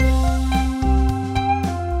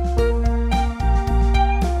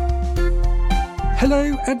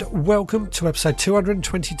Hello and welcome to episode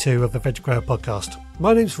 222 of the peatStringing podcast.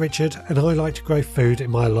 My name's Richard and I like to grow food in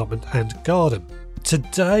my allotment and garden.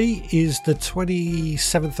 Today is the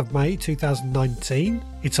 27th of May 2019.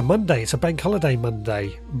 It's a Monday, it's a bank holiday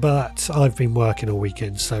Monday, but I've been working all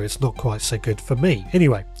weekend so it's not quite so good for me.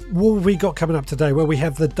 Anyway, what have we got coming up today? Well, we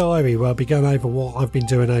have the diary where I'll be going over what I've been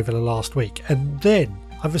doing over the last week, and then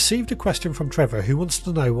I've received a question from Trevor who wants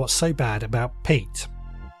to know what's so bad about peat.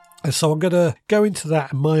 And so I'm going to go into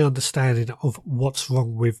that and my understanding of what's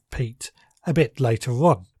wrong with peat a bit later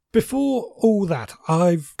on. Before all that,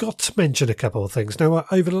 I've got to mention a couple of things. Now,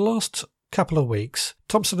 over the last couple of weeks,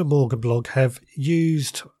 Thompson and Morgan blog have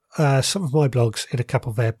used some of my blogs in a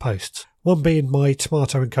couple of their posts. One being my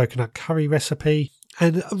tomato and coconut curry recipe,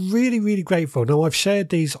 and I'm really grateful. Now, I've shared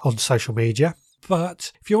these on social media,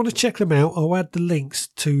 but if you want to check them out, I'll add the links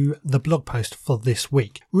to the blog post for this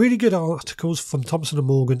week. Really good articles from Thompson and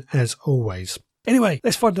Morgan as always. Anyway,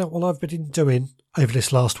 let's find out what I've been doing over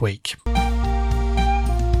this last week.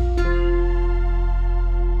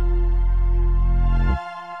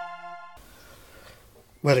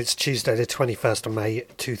 Well, it's Tuesday the 21st of May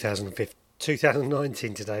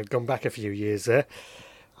 2019 today. I've gone back a few years there.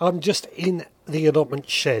 I'm just in the allotment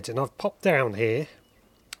shed and I've popped down here.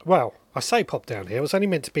 Well, I say pop down here, it was only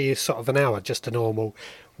meant to be sort of an hour, just a normal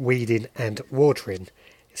weeding and watering.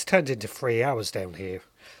 It's turned into 3 hours down here.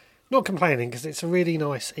 Not complaining because it's a really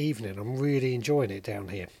nice evening, I'm really enjoying it down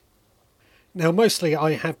here. Now mostly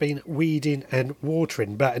I have been weeding and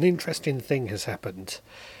watering, but an interesting thing has happened.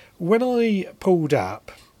 When I pulled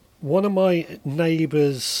up, one of my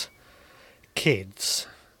neighbour's kids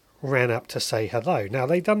ran up to say hello. Now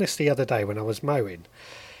they done this the other day when I was mowing.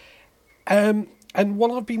 And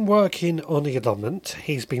while I've been working on the allotment,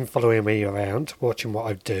 he's been following me around, watching what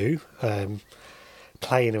I do,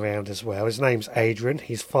 playing around as well. His name's Adrian,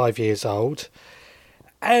 he's 5 years old.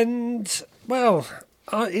 And, well,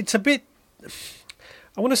 it's a bit,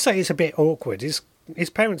 I want to say it's a bit awkward. His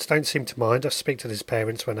parents don't seem to mind. I speak to his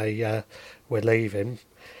parents when they were leaving.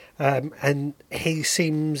 And he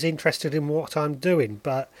seems interested in what I'm doing,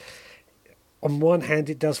 but on one hand,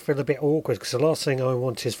 it does feel a bit awkward because the last thing I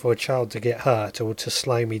want is for a child to get hurt or to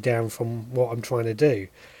slow me down from what I'm trying to do.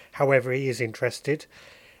 However, he is interested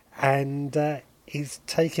and he's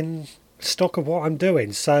taking stock of what I'm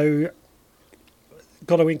doing. So,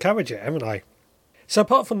 got to encourage it, haven't I? So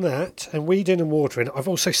apart from that, and weeding and watering, I've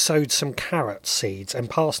also sowed some carrot seeds and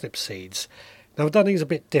parsnip seeds. Now, I've done these a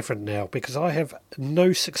bit different now because I have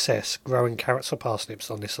no success growing carrots or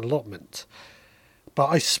parsnips on this allotment. But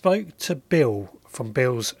I spoke to Bill from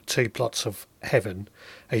Bill's Two Plots of Heaven,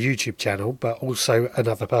 a YouTube channel, but also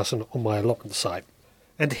another person on my allotment site.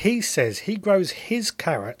 And he says he grows his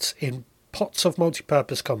carrots in pots of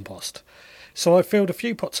multi-purpose compost. So I filled a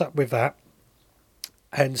few pots up with that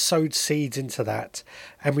and sowed seeds into that,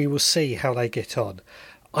 and we will see how they get on.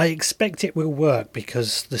 I expect it will work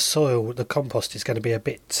because the soil, the compost, is going to be a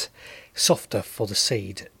bit softer for the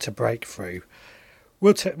seed to break through.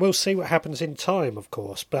 We'll see what happens in time, of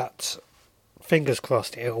course, but fingers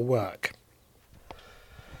crossed it'll work.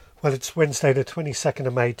 Well, it's Wednesday the 22nd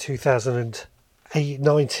of May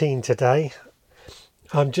 2019 today.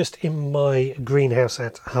 I'm just in my greenhouse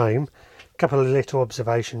at home. A couple of little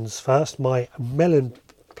observations first. My melon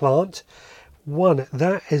plant, one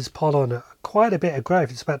that is put on quite a bit of growth.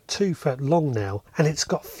 It's about 2 foot long now and it's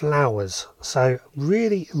got flowers, so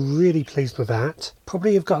really pleased with that.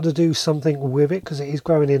 Probably have got to do something with it because it is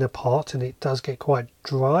growing in a pot and it does get quite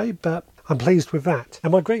dry, but I'm pleased with that.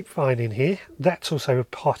 And my grapevine in here, that's also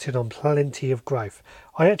potted on plenty of growth.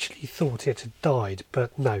 I actually thought it had died,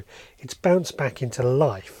 but no, it's bounced back into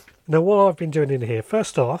life. Now what I've been doing in here,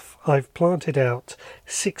 first off, I've planted out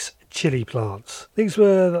 6 chili plants. These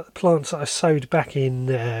were the plants that I sowed back in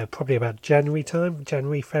probably about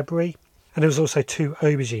January, February. And there was also 2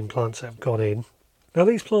 aubergine plants that have gone in. Now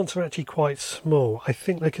these plants are actually quite small. I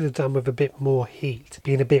think they could have done with a bit more heat,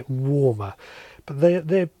 being a bit warmer. But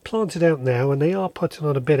they're planted out now and they are putting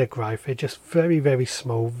on a bit of growth. They're just very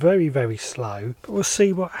small, very slow. But we'll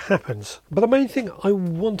see what happens. But the main thing I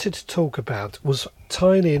wanted to talk about was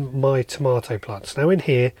tying in my tomato plants. Now in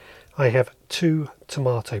here I have 2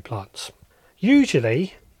 tomato plants.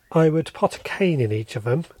 Usually I would pot a cane in each of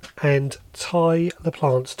them and tie the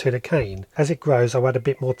plants to the cane. As it grows I'll add a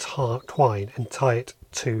bit more twine and tie it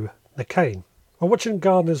to the cane. I was watching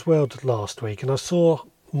Gardener's World last week and I saw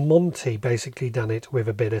Monty basically done it with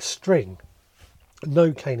a bit of string.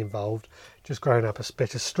 No cane involved, just growing up a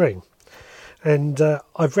bit of string. And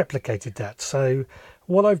I've replicated that. So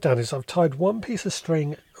what I've done is I've tied one piece of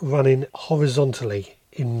string running horizontally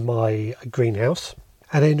in my greenhouse,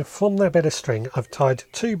 And then from that bed of string, I've tied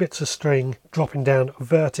 2 bits of string dropping down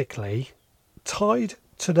vertically, tied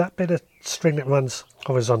to that bit of string that runs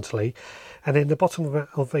horizontally, and then the bottom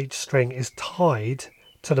of each string is tied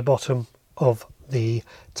to the bottom of the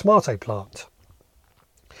tomato plant.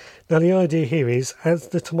 Now the idea here is, as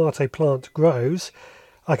the tomato plant grows,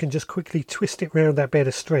 I can just quickly twist it round that bed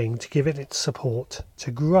of string to give it its support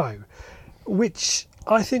to grow, which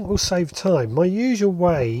I think will save time. My usual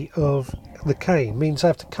way of the cane means I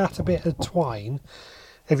have to cut a bit of twine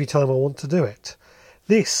every time I want to do it.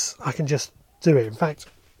 This, I can just do it. In fact,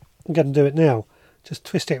 I'm going to do it now. Just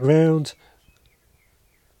twist it round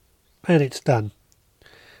and it's done.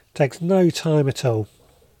 Takes no time at all.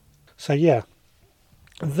 So yeah,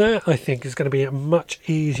 that I think is going to be a much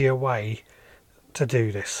easier way to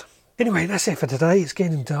do this. Anyway, that's it for today. It's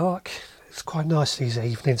getting dark. It's quite nice these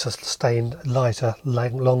evenings are staying lighter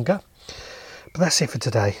longer. But that's it for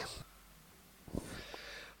today.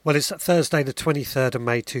 Well, it's Thursday the 23rd of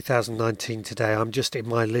May 2019 today. I'm just in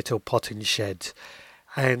my little potting shed.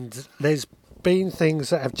 And there's been things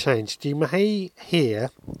that have changed. You may hear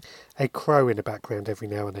a crow in the background every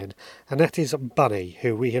now and then. And that is Bunny,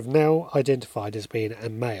 who we have now identified as being a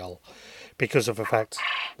male. Because of the fact,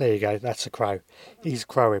 there you go, that's a crow. He's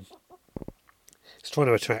crowing. He's trying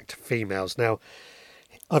to attract females. Now,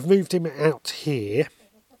 I've moved him out here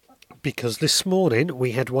because this morning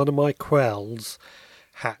we had one of my quails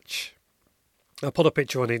hatch. I put a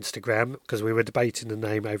picture on Instagram because we were debating the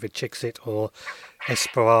name over Chixit or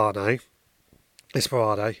Esperado,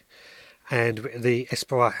 and the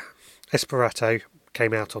Esperato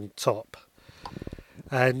came out on top.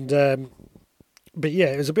 And but yeah,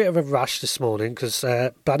 it was a bit of a rush this morning because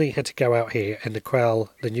Bunny had to go out here, and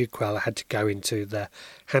the new quail, had to go into the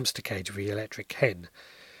hamster cage of the electric hen.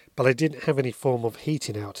 But I didn't have any form of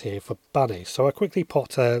heating out here for Bunny, so I quickly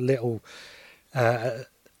popped a little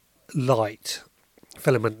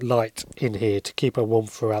filament light in here to keep her warm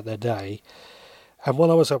throughout the day. And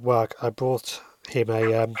while I was at work, I brought him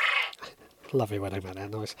a love it when I make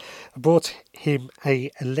that noise. I brought him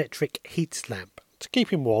a electric heat lamp to keep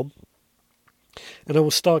him warm, and I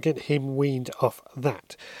will start getting him weaned off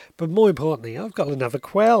that. But more importantly, I've got another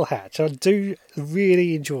quail hatch. I do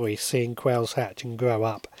really enjoy seeing quails hatch and grow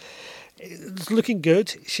up. It's looking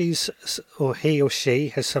good. He or she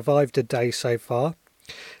has survived a day so far.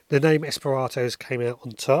 The name Esperatos came out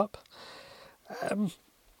on top.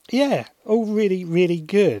 Yeah, all really, really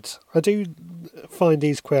good. I do find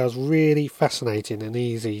these quails really fascinating and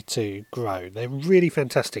easy to grow. They're really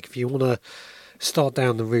fantastic if you want to start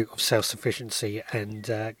down the route of self-sufficiency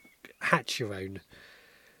and hatch your own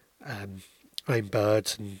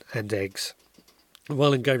birds and eggs.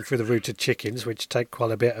 While in going through the route of chickens, which take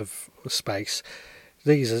quite a bit of space,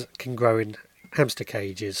 these can grow in hamster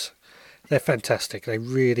cages. They're fantastic, they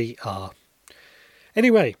really are.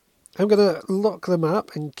 Anyway, I'm going to lock them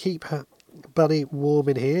up and keep Bunny warm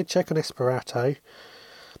in here, check on Esperato,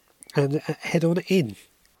 and head on in.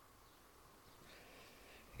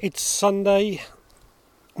 It's Sunday,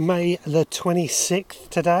 May the 26th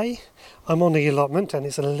today. I'm on the allotment and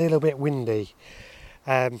it's a little bit windy.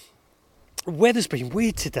 Weather's been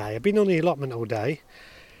weird today. I've been on the allotment all day,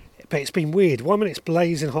 but it's been weird. 1 minute it's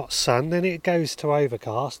blazing hot sun, then it goes to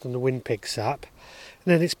overcast and the wind picks up,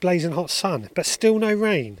 and then it's blazing hot sun, but still no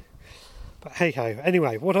rain. But hey ho.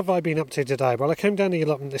 Anyway, what have I been up to today? Well, I came down the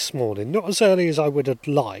allotment this morning, not as early as I would have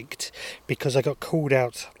liked, because I got called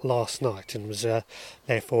out last night and was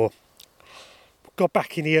therefore got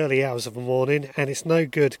back in the early hours of the morning, and it's no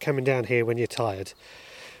good coming down here when you're tired.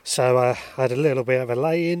 So I had a little bit of a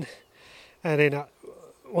lay-in, and then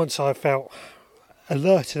once I felt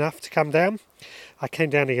alert enough to come down, I came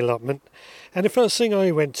down the allotment, and the first thing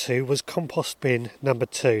I went to was compost bin number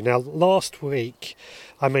 2. Now, last week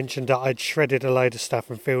I mentioned that I'd shredded a load of stuff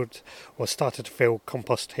and started to fill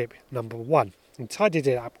compost heap number 1 and tidied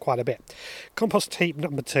it up quite a bit. Compost heap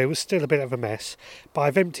number 2 was still a bit of a mess, but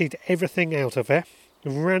I've emptied everything out of it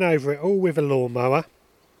and ran over it all with a lawnmower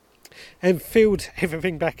and filled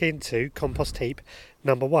everything back into compost heap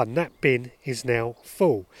number 1. That bin is now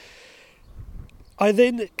full. I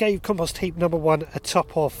then gave compost heap number 1 a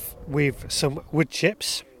top off with some wood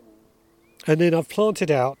chips, and then I've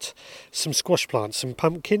planted out some squash plants, some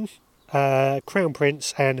pumpkin, crown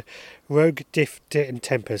prince and rogue diff and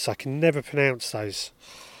tempers. I can never pronounce those,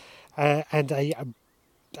 and a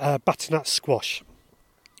butternut squash.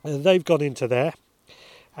 They've gone into there,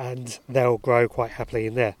 and they'll grow quite happily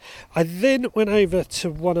in there. I then went over to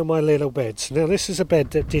one of my little beds. Now, this is a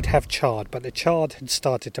bed that did have chard, but the chard had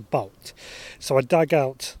started to bolt. So I dug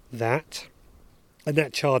out that, and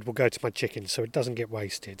that chard will go to my chickens so it doesn't get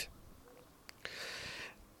wasted.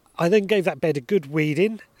 I then gave that bed a good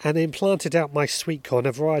weeding and then planted out my sweet corn,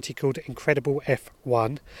 a variety called Incredible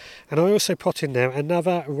F1. And I also put in there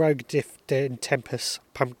another Rogue Tempest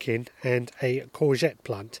pumpkin and a courgette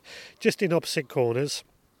plant, just in opposite corners.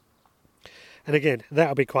 And again,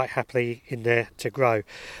 that'll be quite happily in there to grow.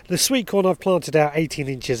 The sweet corn I've planted out 18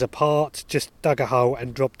 inches apart, just dug a hole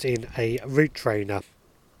and dropped in a root trainer.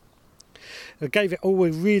 I gave it all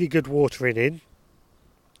a really good watering in.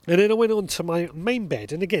 And then I went on to my main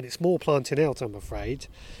bed, and again, it's more planting out, I'm afraid.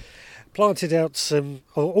 Planted out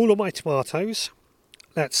all of my tomatoes.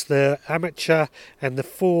 That's the amateur and the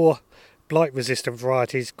 4 blight-resistant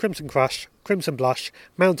varieties: Crimson Crush, Crimson Blush,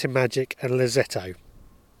 Mountain Magic, and Lizetto.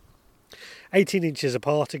 18 inches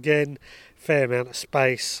apart again, fair amount of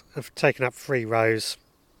space. I've taken up 3 rows.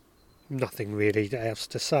 Nothing really else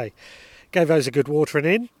to say. Gave those a good watering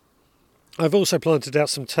in. I've also planted out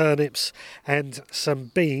some turnips and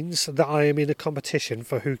some beans that I am in a competition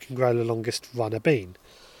for who can grow the longest runner bean.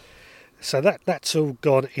 So that's all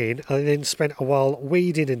gone in. I then spent a while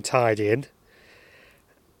weeding and tidying.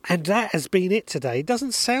 And that has been it today. It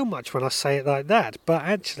doesn't sound much when I say it like that, but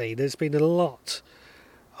actually there's been a lot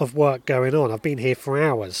of work going on. I've been here for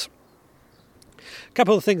hours. A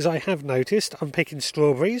couple of things I have noticed: I'm picking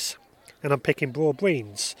strawberries and I'm picking broad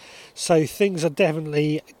beans. So things are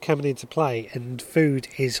definitely coming into play and food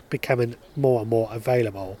is becoming more and more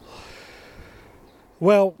available.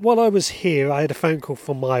 Well, while I was here, I had a phone call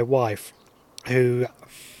from my wife, who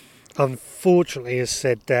unfortunately has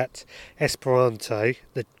said that Esperanto,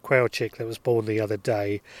 the quail chick that was born the other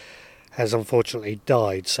day, has unfortunately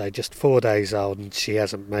died. So just 4 days old and she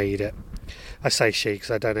hasn't made it. I say she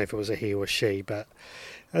because I don't know if it was a he or she, but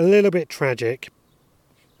a little bit tragic.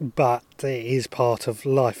 But it is part of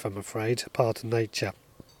life, I'm afraid, part of nature.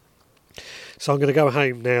 So I'm going to go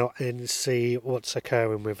home now and see what's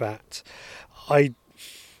occurring with that. I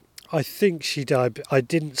think she died, but I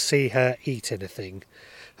didn't see her eat anything.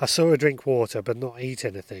 I saw her drink water, but not eat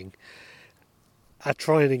anything. I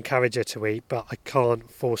try and encourage her to eat, but I can't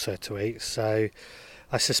force her to eat, so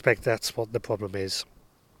I suspect that's what the problem is.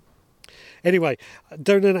 Anyway,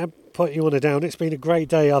 don't let that put you on a down. It's been a great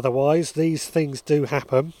day otherwise. These things do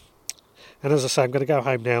happen. And as I say, I'm going to go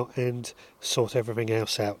home now and sort everything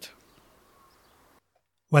else out.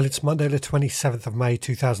 Well, it's Monday the 27th of May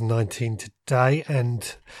 2019 today.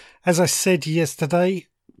 And as I said yesterday,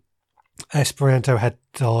 Esperanto had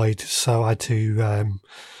died, so I had to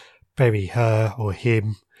bury her or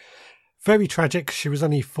him. Very tragic. She was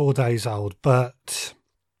only 4 days old, but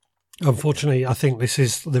unfortunately, I think this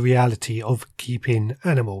is the reality of keeping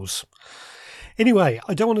animals. Anyway,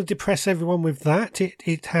 I don't want to depress everyone with that.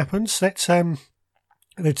 It happens.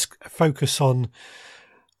 Let's focus on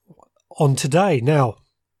today. Now,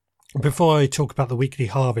 before I talk about the weekly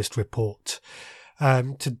harvest report,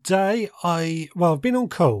 today I've been on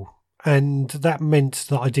call, and that meant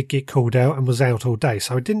that I did get called out and was out all day.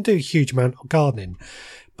 So I didn't do a huge amount of gardening.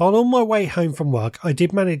 But on my way home from work, I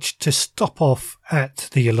did manage to stop off at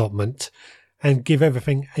the allotment and give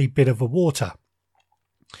everything a bit of a water.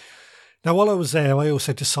 Now, while I was there, I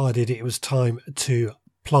also decided it was time to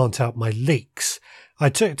plant out my leeks.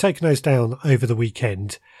 I'd taken those down over the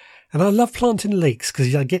weekend, and I love planting leeks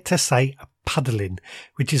because I get to say puddling,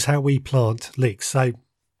 which is how we plant leeks. So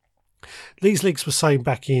these leeks were sown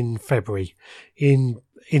back in February in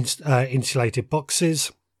insulated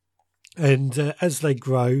boxes. And as they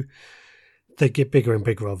grow, they get bigger and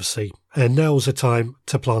bigger, obviously. And now's the time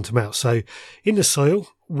to plant them out. So in the soil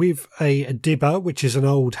with a dibber, which is an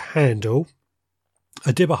old handle,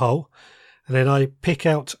 a dibber hole. And then I pick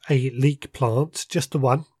out a leek plant, just the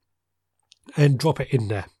one, and drop it in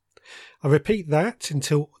there. I repeat that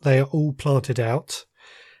until they are all planted out.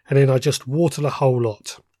 And then I just water the whole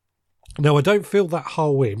lot. Now, I don't fill that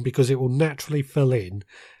hole in because it will naturally fill in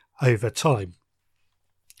over time.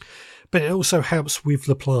 But it also helps with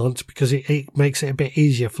the plant because it makes it a bit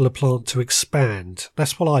easier for the plant to expand.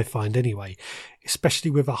 That's what I find anyway,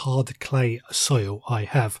 especially with a hard clay soil I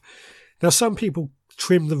have. Now, some people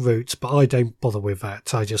trim the roots, but I don't bother with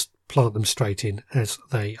that. I just plant them straight in as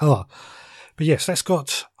they are. But yes, that's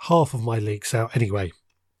got half of my leeks out anyway.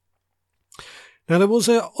 Now, there was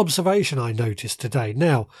an observation I noticed today.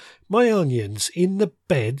 Now, my onions in the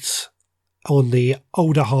beds on the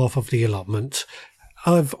older half of the allotment,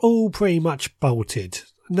 I've all pretty much bolted.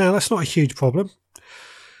 Now, that's not a huge problem.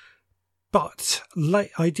 But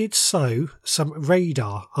I did sow some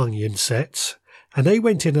radar onion sets, and they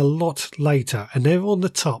went in a lot later, and they're on the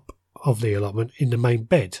top of the allotment in the main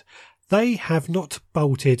bed. They have not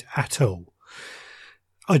bolted at all.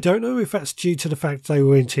 I don't know if that's due to the fact they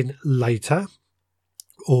went in later,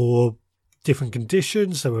 or different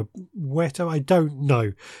conditions, they were wetter, I don't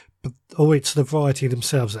know. Or it's the variety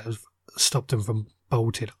themselves that have stopped them from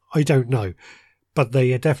bolting, I don't know. But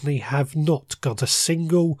they definitely have not got a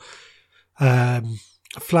single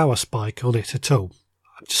flower spike on it at all.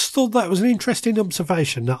 I just thought that was an interesting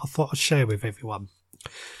observation that I thought I'd share with everyone.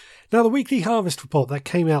 Now, the weekly harvest report that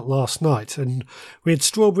came out last night, and we had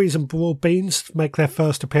strawberries and broad beans make their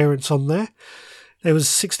first appearance on there. There was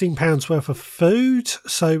 £16 worth of food,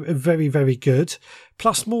 so very, very good.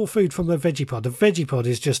 Plus more food from the veggie pod. The veggie pod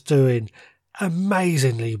is just doing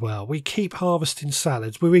amazingly well. We keep harvesting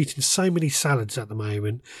salads. We're eating so many salads at the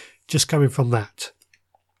moment, just coming from that.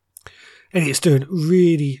 And it's doing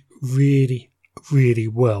really, really, really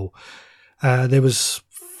well. There was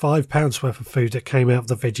 £5 worth of food that came out of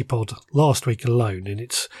the veggie pod last week alone, and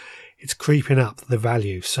it's creeping up the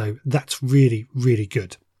value. So that's really, really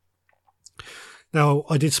good. Now,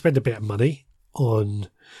 I did spend a bit of money on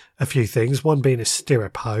a few things, one being a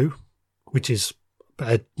stirrup hoe, which is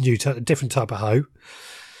a different type of hoe,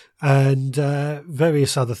 and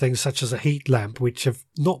various other things such as a heat lamp, which have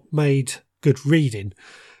not made good reading.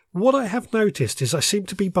 What I have noticed is I seem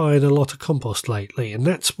to be buying a lot of compost lately, and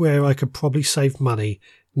that's where I could probably save money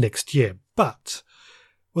next year. But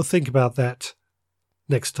we'll think about that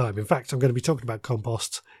next time. In fact, I'm going to be talking about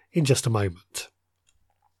compost in just a moment.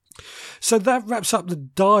 So that wraps up the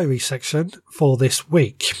diary section for this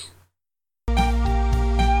week.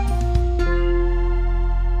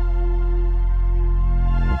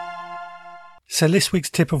 So this week's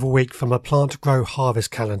tip of the week from a plant grow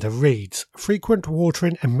harvest calendar reads, frequent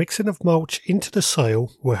watering and mixing of mulch into the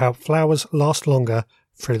soil will help flowers last longer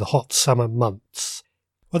through the hot summer months.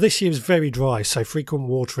 Well, this year is very dry, so frequent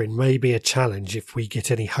watering may be a challenge if we get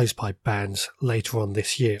any hosepipe bans later on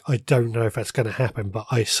this year. I don't know if that's going to happen, but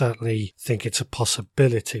I certainly think it's a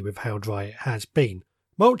possibility with how dry it has been.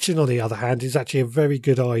 Mulching, on the other hand, is actually a very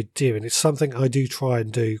good idea, and it's something I do try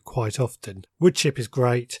and do quite often. Wood chip is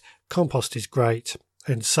great, compost is great,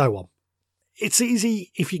 and so on. It's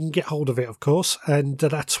easy if you can get hold of it, of course, and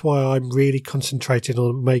that's why I'm really concentrating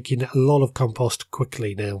on making a lot of compost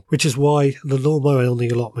quickly now, which is why the lawnmower on the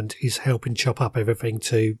allotment is helping chop up everything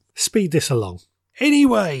to speed this along.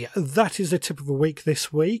 Anyway, that is the tip of the week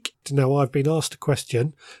this week. Now, I've been asked a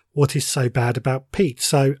question, what is so bad about peat?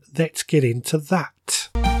 So let's get into that.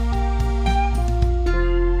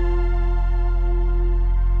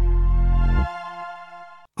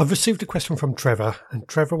 I've received a question from Trevor, and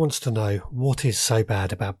Trevor wants to know what is so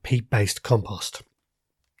bad about peat-based compost.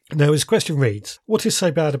 Now, his question reads, what is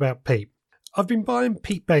so bad about peat? I've been buying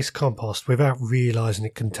peat-based compost without realising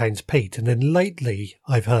it contains peat, and then lately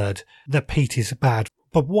I've heard that peat is bad.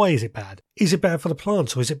 But why is it bad? Is it bad for the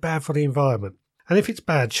plants, or is it bad for the environment? And if it's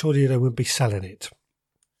bad, surely they wouldn't be selling it.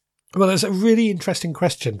 Well, that's a really interesting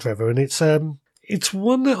question, Trevor, and it's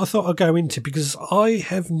one that I thought I'd go into because I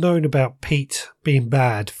have known about peat being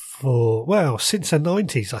bad for, well, since the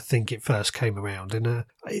 90s, I think it first came around. And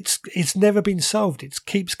it's never been solved. It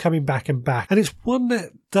keeps coming back and back. And it's one that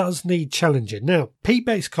does need challenging. Now,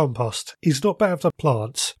 peat-based compost is not bad for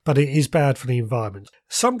plants, but it is bad for the environment.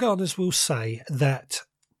 Some gardeners will say that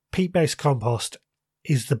peat-based compost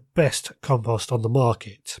is the best compost on the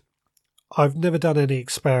market. I've never done any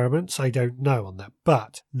experiments, I don't know on that,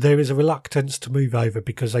 but there is a reluctance to move over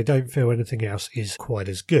because they don't feel anything else is quite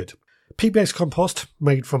as good. Peat-based compost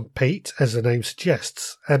made from peat, as the name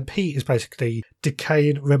suggests, and peat is basically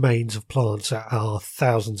decaying remains of plants that are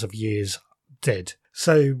thousands of years dead.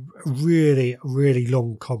 So really, really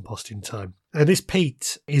long composting time. And this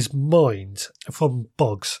peat is mined from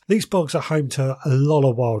bogs. These bogs are home to a lot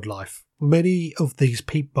of wildlife. Many of these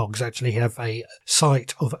peat bogs actually have a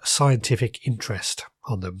site of scientific interest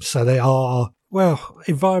on them. So they are, well,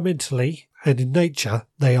 environmentally and in nature,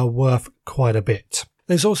 they are worth quite a bit.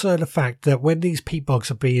 There's also the fact that when these peat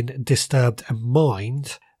bogs are being disturbed and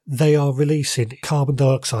mined, they are releasing carbon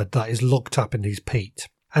dioxide that is locked up in these peat.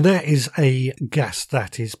 And that is a gas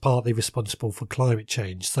that is partly responsible for climate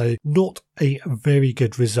change. So not a very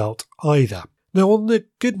good result either. Now, on the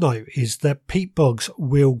good note is that peat bogs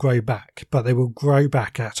will grow back, but they will grow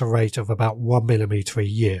back at a rate of about 1 millimetre a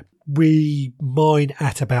year. We mine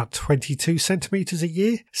at about 22 centimetres a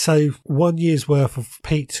year, so 1 year's worth of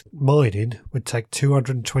peat mining would take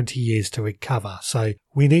 220 years to recover. So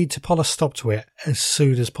we need to put a stop to it as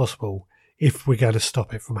soon as possible if we're going to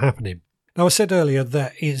stop it from happening. Now, I said earlier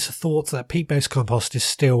that it's thought that peat-based compost is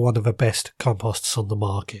still one of the best composts on the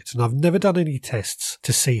market, and I've never done any tests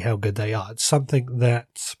to see how good they are. It's something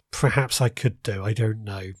that perhaps I could do, I don't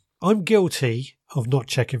know. I'm guilty of not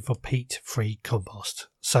checking for peat-free compost.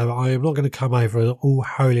 So I am not going to come over all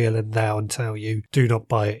holier than thou and tell you do not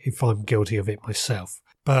buy it if I'm guilty of it myself.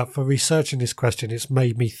 But for researching this question, it's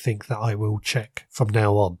made me think that I will check from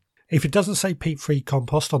now on. If it doesn't say peat-free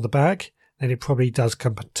compost on the bag, then it probably does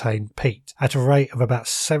contain peat at a rate of about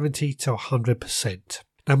 70 to 100%.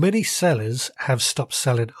 Now, many sellers have stopped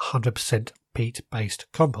selling 100% peat-based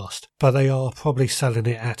compost, but they are probably selling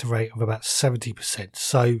it at a rate of about 70%,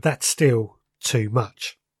 so that's still too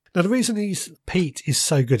much. Now, the reason peat is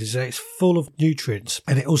so good is that it's full of nutrients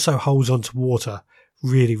and it also holds on to water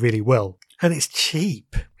really, really well. And it's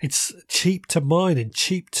cheap. It's cheap to mine and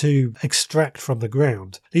cheap to extract from the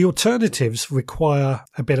ground. The alternatives require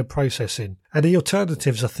a bit of processing. And the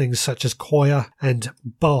alternatives are things such as coir and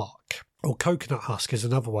bark. Or coconut husk is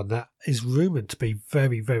another one that is rumoured to be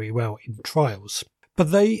very, very well in trials.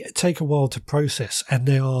 But they take a while to process and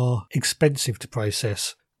they are expensive to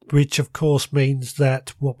process, which of course means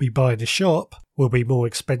that what we buy in the shop will be more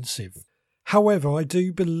expensive. However, I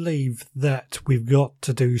do believe that we've got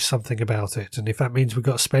to do something about it. And if that means we've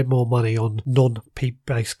got to spend more money on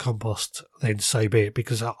non-peat-based compost, then so be it,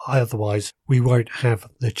 because otherwise we won't have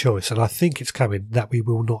the choice. And I think it's coming that we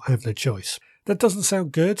will not have the choice. That doesn't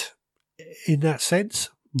sound good in that sense,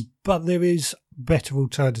 but there is better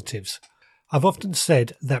alternatives. I've often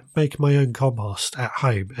said that making my own compost at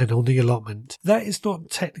home and on the allotment, that is not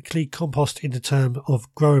technically compost in the term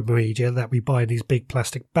of growing media that we buy in these big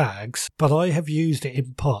plastic bags, but I have used it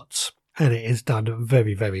in pots and it is done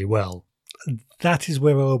very, very well. That is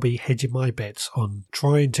where I'll be hedging my bets on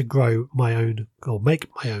trying to grow my own or make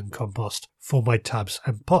my own compost for my tubs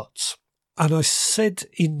and pots. And I said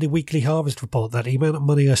in the weekly harvest report that the amount of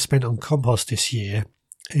money I spent on compost this year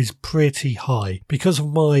is pretty high. Because of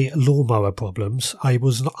my lawnmower problems, I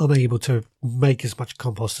was unable to make as much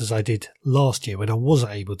compost as I did last year when I was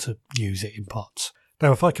able to use it in pots.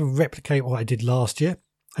 Now, if I can replicate what I did last year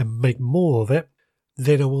and make more of it,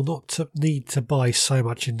 then I will not need to buy so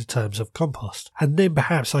much in the terms of compost. And then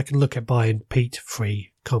perhaps I can look at buying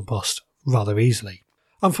peat-free compost rather easily.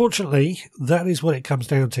 Unfortunately, that is what it comes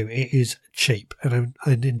down to. It is cheap. And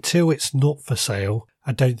until it's not for sale,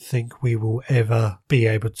 I don't think we will ever be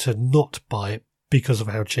able to not buy it because of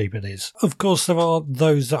how cheap it is. Of course, there are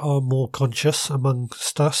those that are more conscious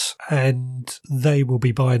amongst us, and they will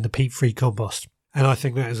be buying the peat-free compost. And I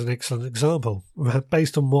think that is an excellent example.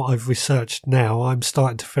 Based on what I've researched now, I'm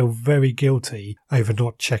starting to feel very guilty over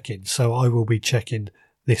not checking, so I will be checking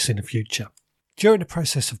this in the future. During the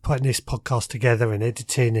process of putting this podcast together and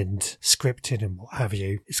editing and scripting and what have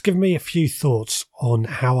you, it's given me a few thoughts on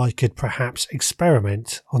how I could perhaps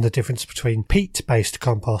experiment on the difference between peat-based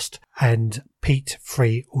compost and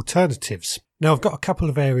peat-free alternatives. Now, I've got a couple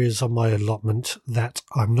of areas on my allotment that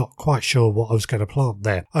I'm not quite sure what I was going to plant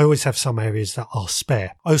there. I always have some areas that are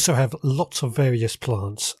spare. I also have lots of various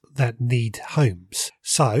plants that need homes.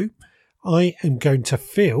 So I am going to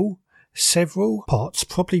fill several pots,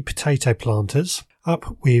 probably potato planters,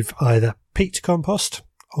 up with either peat compost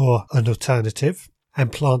or an alternative,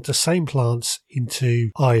 and plant the same plants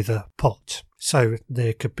into either pot. So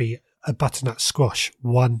there could be a butternut squash,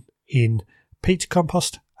 one in peat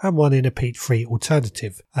compost and one in a peat-free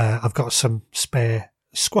alternative. I've got some spare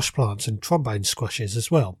squash plants and trombone squashes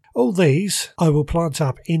as well. All these I will plant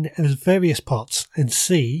up in various pots and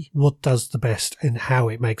see what does the best and how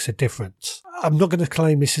it makes a difference. I'm not going to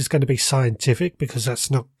claim this is going to be scientific because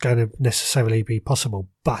that's not going to necessarily be possible,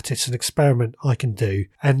 but it's an experiment I can do,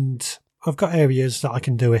 and I've got areas that I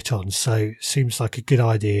can do it on, so it seems like a good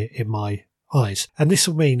idea in my eyes. And this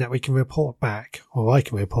will mean that we can report back, or I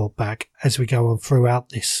can report back as we go on throughout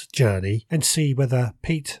this journey and see whether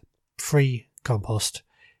peat-free compost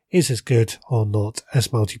is as good or not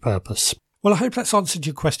as multi-purpose. Well, I hope that's answered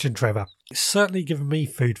your question, Trevor. It's certainly given me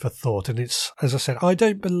food for thought, and it's, as I said, I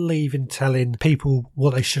don't believe in telling people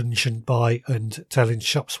what they should and shouldn't buy and telling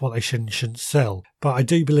shops what they should and shouldn't sell. But I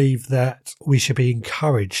do believe that we should be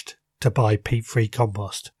encouraged to buy peat-free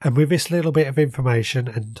compost. And with this little bit of information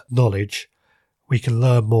and knowledge, we can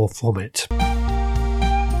learn more from it.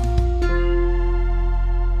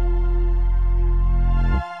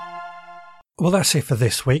 Well, that's it for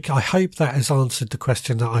this week. I hope that has answered the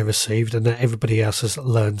question that I received and that everybody else has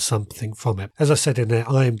learned something from it. As I said in there,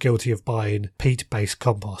 I am guilty of buying peat-based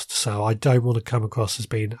compost, so I don't want to come across as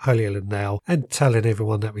being holier than thou and telling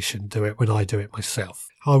everyone that we shouldn't do it when I do it myself.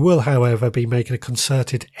 I will, however, be making a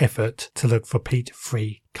concerted effort to look for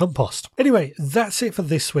peat-free compost. Anyway, that's it for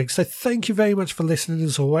this week. So thank you very much for listening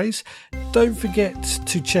as always. Don't forget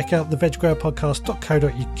to check out the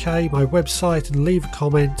veggrowerpodcast.co.uk, my website, and leave a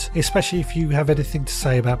comment, especially if you have anything to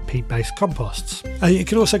say about peat-based composts. You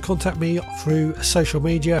can also contact me through social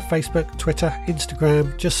media, Facebook, Twitter,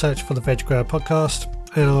 Instagram. Just search for the Veg Grower Podcast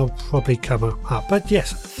and I'll probably come up. But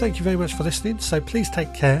yes, thank you very much for listening. So please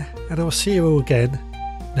take care and I will see you all again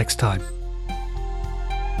next time.